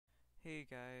Hey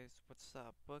guys, what's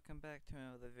up? Welcome back to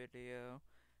another video.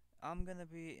 I'm gonna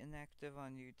be inactive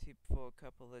on YouTube for a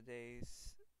couple of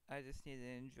days. I just need to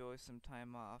enjoy some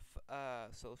time off,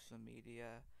 social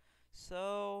media.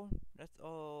 So, that's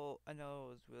all. I know it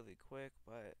was really quick,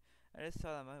 but I just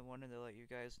thought I might wanted to let you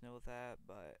guys know that,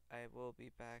 but I will be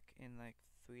back in like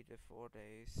 3 to 4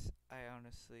 days. I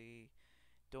honestly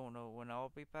don't know when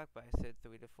I'll be back, but I said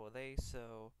 3 to 4 days,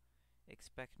 so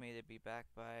expect me to be back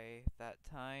by that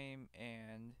time.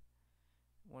 And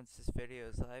once this video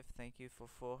is live, thank you for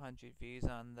 400 views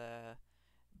on the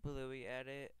Bluey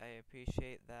edit. I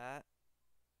appreciate that.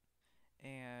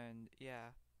 And yeah,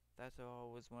 that's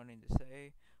all I was wanting to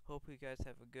say. Hope you guys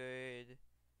have a good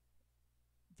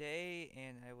day,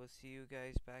 and I will see you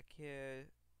guys back here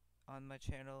on my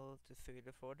channel to 3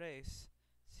 to 4 days.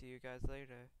 See you guys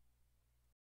later.